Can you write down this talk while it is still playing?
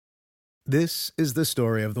This is the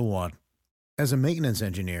story of the one. As a maintenance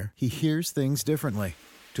engineer, he hears things differently.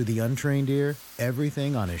 To the untrained ear,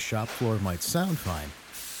 everything on his shop floor might sound fine,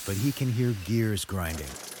 but he can hear gears grinding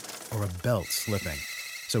or a belt slipping.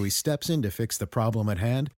 So he steps in to fix the problem at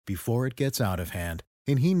hand before it gets out of hand.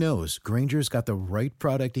 And he knows Grainger's got the right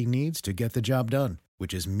product he needs to get the job done,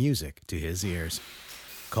 which is music to his ears.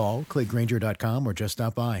 Call, click Grainger.com, or just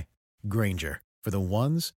stop by. Grainger, for the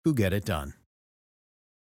ones who get it done.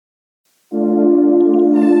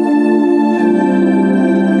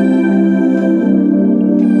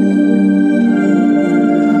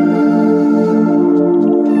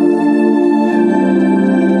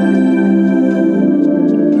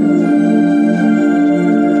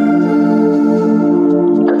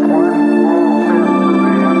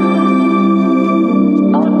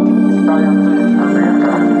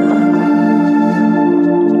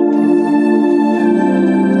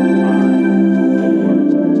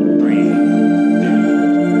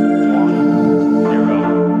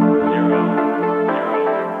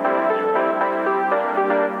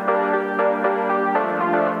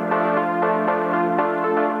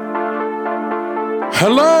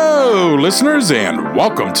 Hello, listeners, and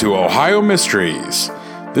welcome to Ohio Mysteries.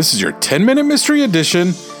 This is your 10-minute mystery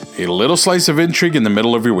edition, a little slice of intrigue in the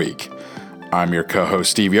middle of your week. I'm your co-host,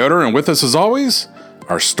 Steve Yoder, and with us, as always,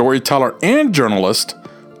 our storyteller and journalist,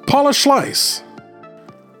 Paula Schleiss.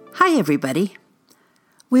 Hi, everybody.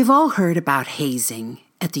 We've all heard about hazing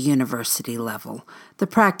at the university level. The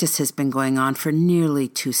practice has been going on for nearly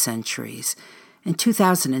 2 centuries. In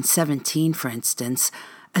 2017, for instance,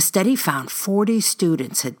 a study found 40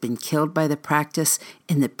 students had been killed by the practice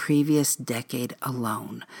in the previous decade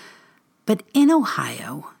alone. But in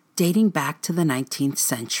Ohio, dating back to the 19th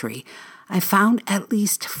century, I found at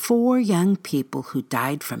least 4 young people who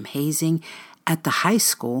died from hazing at the high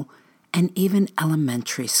school and even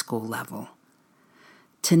elementary school level.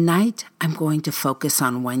 Tonight, I'm going to focus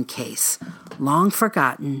on one case, long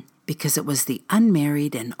forgotten because it was the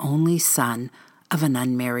unmarried and only son of an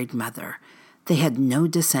unmarried mother. They had no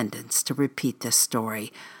descendants to repeat this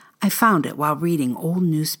story. I found it while reading old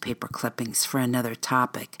newspaper clippings for another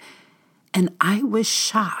topic, and I was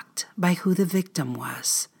shocked by who the victim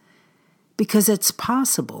was. Because it's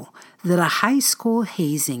possible that a high school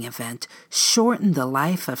hazing event shortened the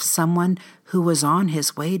life of someone who was on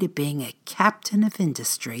his way to being a captain of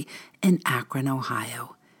industry in Akron,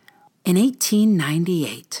 Ohio. In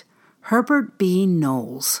 1898, Herbert B.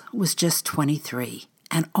 Knowles was just 23.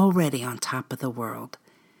 And already on top of the world.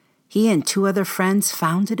 He and 2 other friends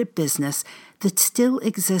founded a business that still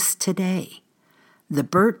exists today. The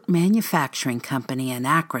Burt Manufacturing Company in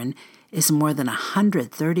Akron is more than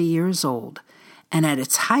 130 years old, and at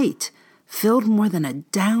its height, filled more than a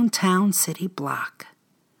downtown city block.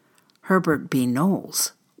 Herbert B.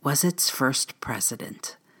 Knowles was its first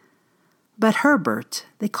president. But Herbert,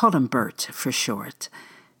 they called him Burt for short,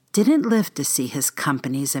 didn't live to see his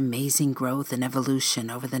company's amazing growth and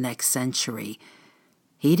evolution over the next century.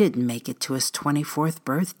 He didn't make it to his 24th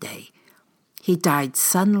birthday. He died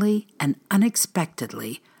suddenly and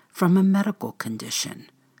unexpectedly from a medical condition.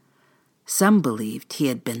 Some believed he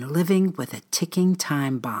had been living with a ticking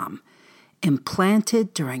time bomb,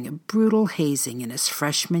 implanted during a brutal hazing in his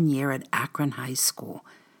freshman year at Akron High School,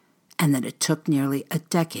 and that it took nearly a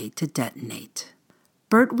decade to detonate.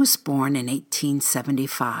 Burt was born in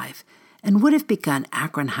 1875 and would have begun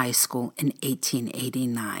Akron High School in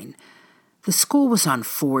 1889. The school was on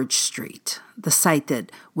Forge Street, the site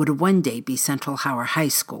that would one day be Central Howard High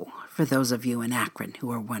School, for those of you in Akron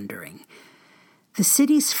who are wondering. The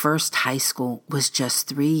city's first high school was just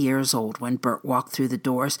 3 years old when Burt walked through the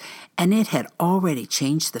doors, and it had already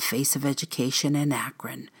changed the face of education in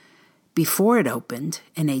Akron. Before it opened,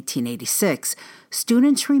 in 1886,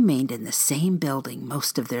 students remained in the same building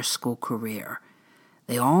most of their school career.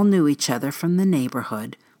 They all knew each other from the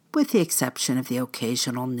neighborhood, with the exception of the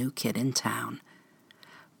occasional new kid in town.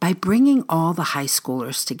 By bringing all the high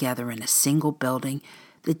schoolers together in a single building,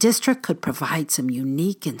 the district could provide some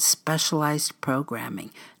unique and specialized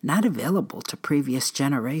programming not available to previous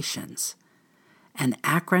generations. And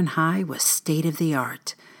Akron High was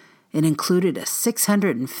state-of-the-art. It included a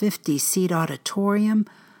 650-seat auditorium,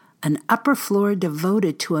 an upper floor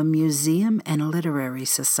devoted to a museum and literary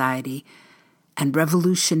society, and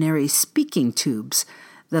revolutionary speaking tubes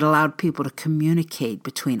that allowed people to communicate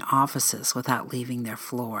between offices without leaving their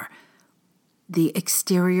floor. The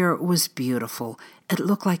exterior was beautiful. It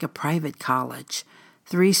looked like a private college,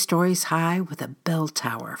 3 stories high with a bell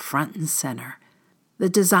tower front and center. The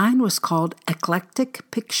design was called Eclectic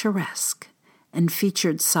Picturesque and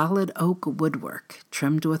featured solid oak woodwork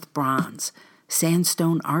trimmed with bronze,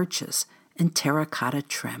 sandstone arches, and terracotta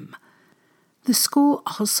trim. The school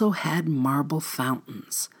also had marble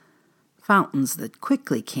fountains that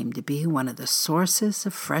quickly came to be one of the sources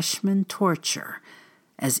of freshman torture,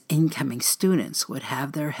 as incoming students would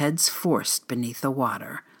have their heads forced beneath the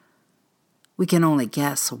water. We can only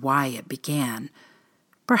guess why it began,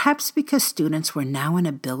 perhaps because students were now in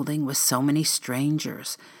a building with so many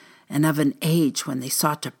strangers and of an age when they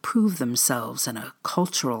sought to prove themselves in a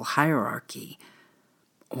cultural hierarchy.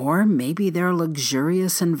 Or maybe their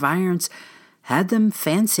luxurious environs had them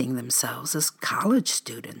fancying themselves as college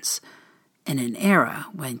students in an era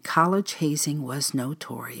when college hazing was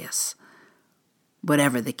notorious.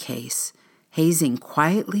 Whatever the case, hazing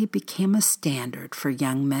quietly became a standard for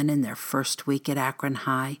young men in their first week at Akron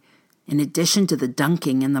High. In addition to the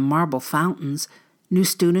dunking in the marble fountains, new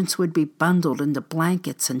students would be bundled into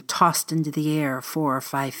blankets and tossed into the air 4 or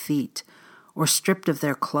 5 feet, or stripped of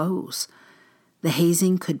their clothes. The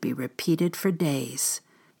hazing could be repeated for days.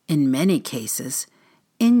 In many cases,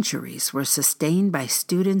 injuries were sustained by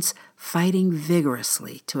students fighting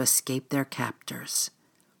vigorously to escape their captors.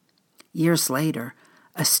 Years later,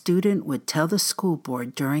 a student would tell the school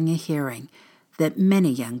board during a hearing that many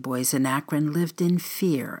young boys in Akron lived in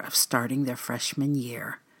fear of starting their freshman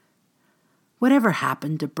year. Whatever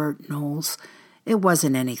happened to Bert Knowles, it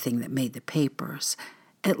wasn't anything that made the papers,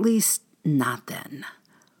 at least not then.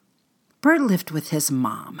 Bert lived with his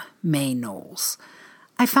mom, May Knowles.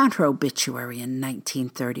 I found her obituary in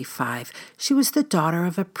 1935. She was the daughter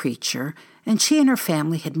of a preacher, and she and her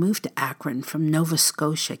family had moved to Akron from Nova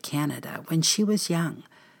Scotia, Canada, when she was young.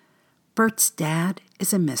 Bert's dad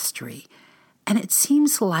is a mystery, and it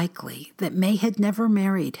seems likely that May had never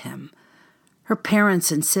married him. Her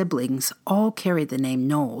parents and siblings all carried the name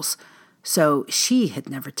Knowles, so she had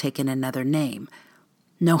never taken another name.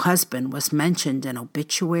 No husband was mentioned in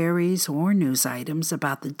obituaries or news items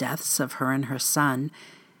about the deaths of her and her son,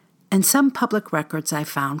 and some public records I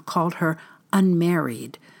found called her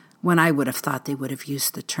unmarried, when I would have thought they would have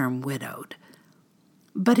used the term widowed.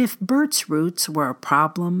 But if Bert's roots were a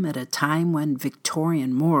problem at a time when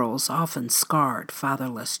Victorian morals often scarred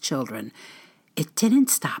fatherless children, it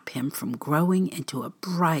didn't stop him from growing into a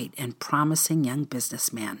bright and promising young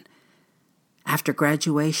businessman. After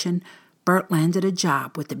graduation, Bert landed a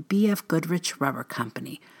job with the B.F. Goodrich Rubber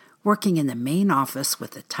Company, working in the main office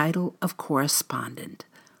with the title of correspondent.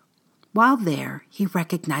 While there, he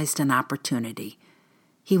recognized an opportunity.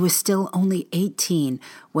 He was still only 18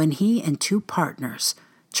 when he and 2 partners,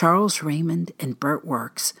 Charles Raymond and Bert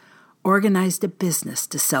Works, organized a business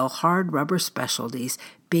to sell hard rubber specialties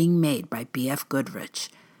being made by B.F.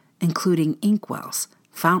 Goodrich, including inkwells,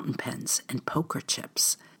 fountain pens, and poker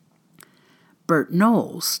chips. Bert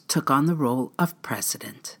Knowles took on the role of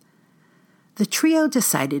president. The trio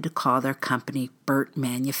decided to call their company Bert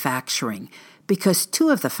Manufacturing because 2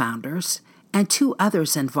 of the founders and 2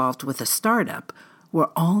 others involved with the startup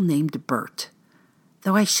were all named Bert.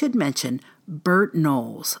 Though I should mention, Bert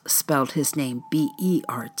Knowles spelled his name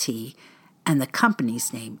B-E-R-T, and the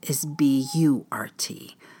company's name is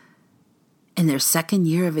B-U-R-T. In their second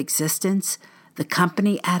year of existence, the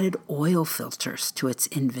company added oil filters to its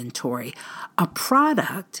inventory, a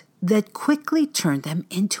product that quickly turned them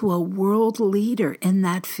into a world leader in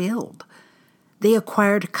that field. They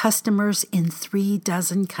acquired customers in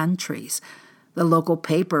 36 countries. The local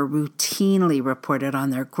paper routinely reported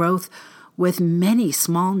on their growth, with many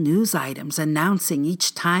small news items announcing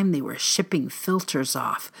each time they were shipping filters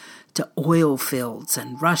off to oil fields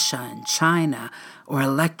in Russia and China or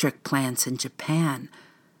electric plants in Japan.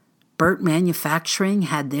 Bert Manufacturing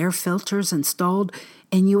had their filters installed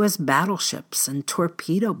in U.S. battleships and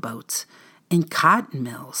torpedo boats, in cotton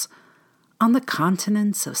mills, on the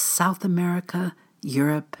continents of South America,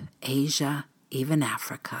 Europe, Asia, even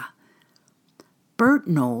Africa. Bert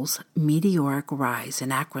Knowles' meteoric rise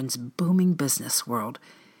in Akron's booming business world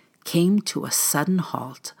came to a sudden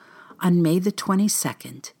halt on May the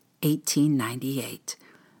 22nd, 1898.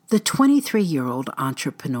 The 23-year-old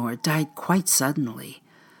entrepreneur died quite suddenly.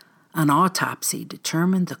 An autopsy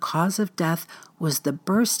determined the cause of death was the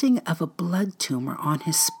bursting of a blood tumor on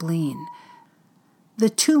his spleen. The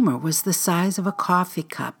tumor was the size of a coffee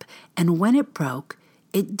cup, and when it broke,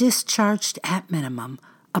 it discharged at minimum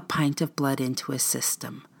a pint of blood into his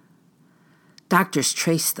system. Doctors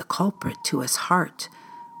traced the culprit to his heart,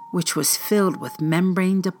 which was filled with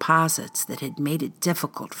membrane deposits that had made it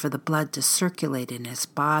difficult for the blood to circulate in his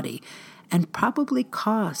body and probably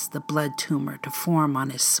caused the blood tumor to form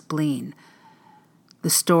on his spleen. The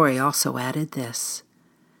story also added this: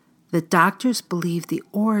 the doctors believed the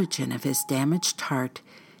origin of his damaged heart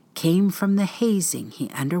came from the hazing he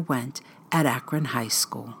underwent at Akron High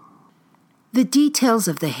School. The details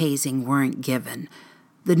of the hazing weren't given.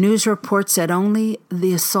 The news report said only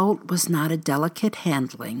the assault was not a delicate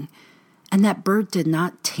handling and that Bert did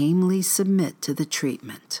not tamely submit to the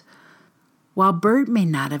treatment. While Bert may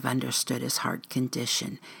not have understood his heart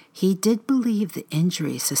condition, he did believe the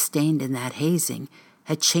injury sustained in that hazing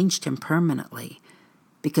had changed him permanently,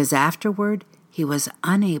 because afterward he was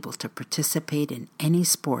unable to participate in any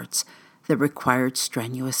sports that required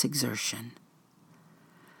strenuous exertion.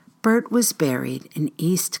 Bert was buried in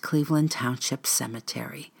East Cleveland Township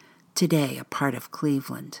Cemetery, today a part of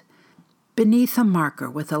Cleveland, beneath a marker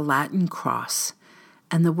with a Latin cross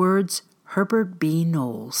and the words Herbert B.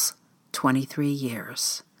 Knowles, 23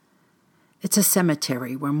 years. It's a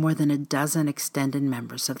cemetery where more than a dozen extended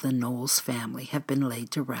members of the Knowles family have been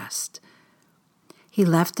laid to rest. He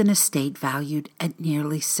left an estate valued at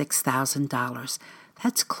nearly $6,000.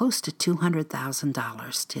 That's close to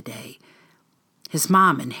 $200,000 today. His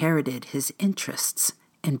mom inherited his interests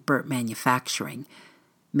in Bert Manufacturing.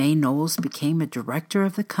 May Knowles became a director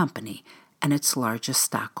of the company and its largest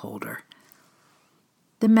stockholder.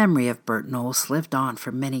 The memory of Bert Knowles lived on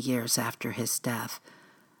for many years after his death.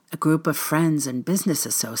 A group of friends and business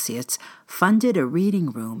associates funded a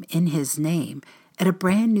reading room in his name at a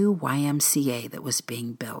brand new YMCA that was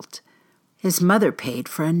being built. His mother paid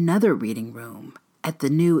for another reading room at the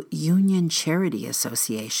new Union Charity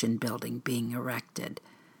Association building being erected.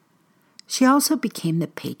 She also became the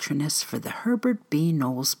patroness for the Herbert B.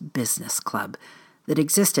 Knowles Business Club that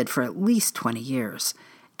existed for at least 20 years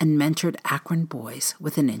and mentored Akron boys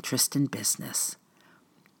with an interest in business.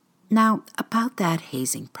 Now, about that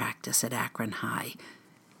hazing practice at Akron High.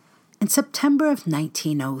 In September of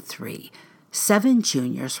 1903, 7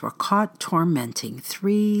 juniors were caught tormenting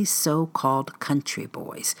 3 so-called country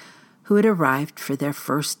boys who had arrived for their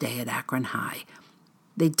first day at Akron High.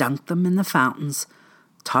 They dunked them in the fountains,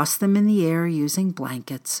 tossed them in the air using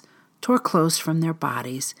blankets, tore clothes from their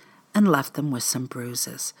bodies, and left them with some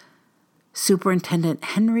bruises. Superintendent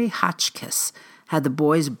Henry Hotchkiss had the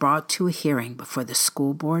boys brought to a hearing before the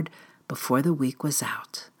school board before the week was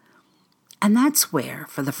out. And that's where,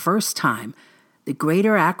 for the first time, the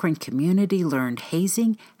greater Akron community learned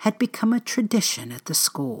hazing had become a tradition at the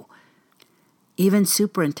school. Even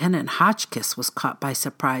Superintendent Hotchkiss was caught by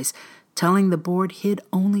surprise, telling the board he'd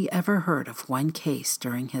only ever heard of one case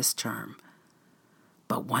during his term.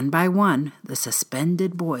 But one by one, the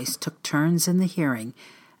suspended boys took turns in the hearing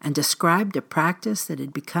and described a practice that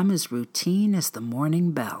had become as routine as the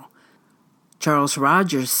morning bell. Charles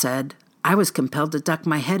Rogers said, "I was compelled to duck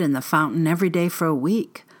my head in the fountain every day for a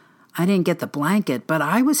week. I didn't get the blanket, but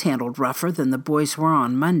I was handled rougher than the boys were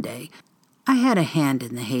on Monday. I had a hand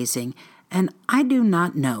in the hazing, and I do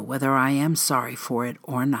not know whether I am sorry for it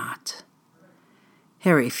or not."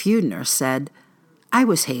 Harry Feudner said, "I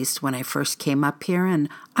was hazed when I first came up here, and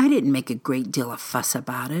I didn't make a great deal of fuss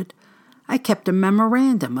about it. I kept a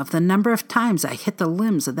memorandum of the number of times I hit the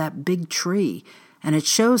limbs of that big tree, and it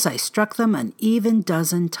shows I struck them an even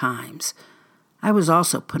dozen times. I was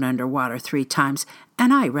also put under water 3 times,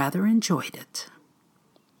 and I rather enjoyed it."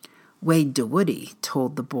 Wade DeWoody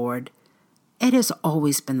told the board, "It has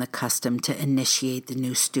always been the custom to initiate the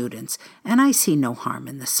new students, and I see no harm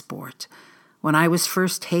in the sport. When I was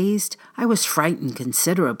first hazed, I was frightened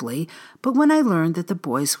considerably, but when I learned that the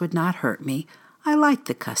boys would not hurt me, I liked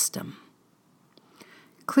the custom."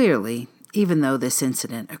 Clearly, even though this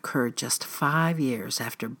incident occurred just 5 years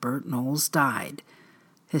after Bert Knowles died,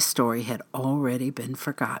 his story had already been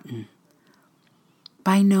forgotten.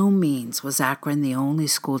 By no means was Akron the only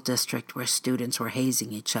school district where students were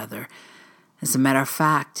hazing each other. As a matter of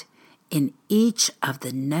fact, in each of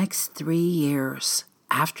the next 3 years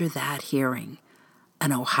after that hearing,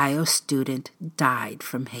 an Ohio student died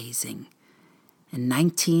from hazing. In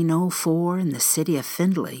 1904, in the city of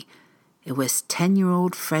Findlay, it was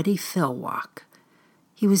 10-year-old Freddie Philwalk.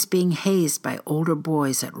 He was being hazed by older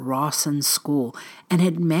boys at Rawson School and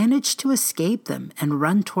had managed to escape them and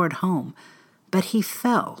run toward home, but he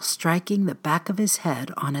fell, striking the back of his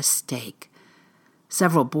head on a stake.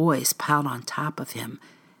 Several boys piled on top of him,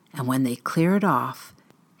 and when they cleared off,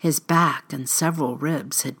 his back and several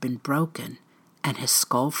ribs had been broken and his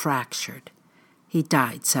skull fractured. He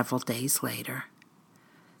died several days later.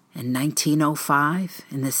 In 1905,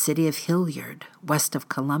 in the city of Hilliard, west of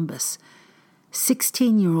Columbus,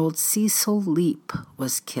 16-year-old Cecil Leap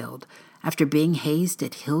was killed after being hazed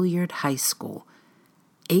at Hilliard High School.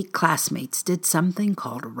 8 classmates did something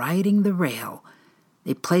called riding the rail.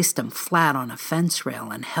 They placed him flat on a fence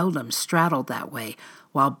rail and held him straddled that way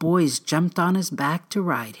while boys jumped on his back to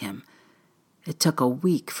ride him. It took a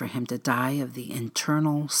week for him to die of the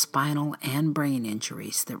internal, spinal, and brain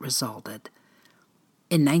injuries that resulted.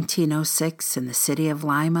 In 1906, in the city of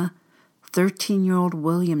Lima, 13-year-old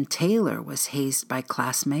William Taylor was hazed by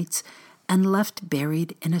classmates and left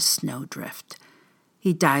buried in a snowdrift.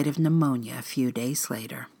 He died of pneumonia a few days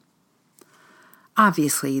later.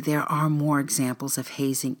 Obviously, there are more examples of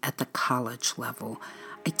hazing at the college level.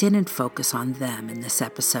 I didn't focus on them in this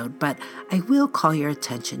episode, but I will call your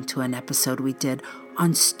attention to an episode we did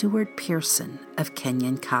on Stuart Pearson of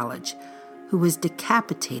Kenyon College, who was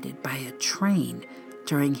decapitated by a train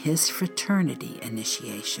during his fraternity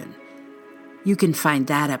initiation. You can find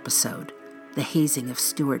that episode, The Hazing of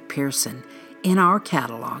Stuart Pearson, in our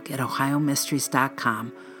catalog at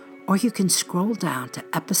ohiomysteries.com, or you can scroll down to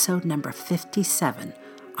episode number 57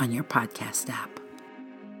 on your podcast app.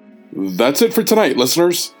 That's it for tonight,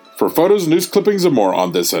 listeners. For photos, news clippings, and more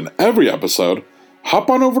on this and every episode, hop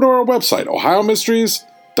on over to our website,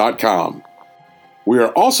 ohiomysteries.com. We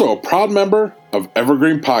are also a proud member of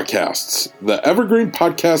Evergreen Podcasts, the Evergreen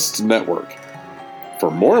Podcasts Network.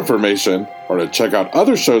 For more information or to check out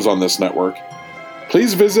other shows on this network,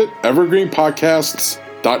 please visit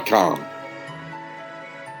evergreenpodcasts.com.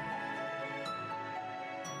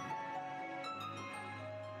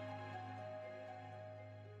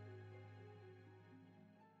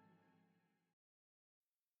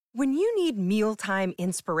 When you need mealtime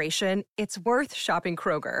inspiration, it's worth shopping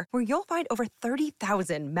Kroger, where you'll find over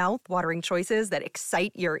 30,000 mouth-watering choices that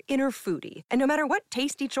excite your inner foodie. And no matter what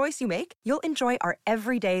tasty choice you make, you'll enjoy our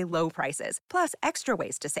everyday low prices, plus extra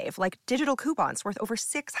ways to save, like digital coupons worth over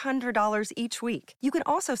 $600 each week. You can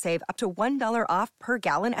also save up to $1 off per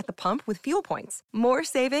gallon at the pump with fuel points. More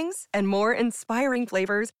savings and more inspiring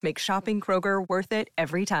flavors make shopping Kroger worth it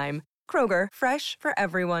every time. Kroger, fresh for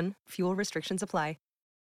everyone. Fuel restrictions apply.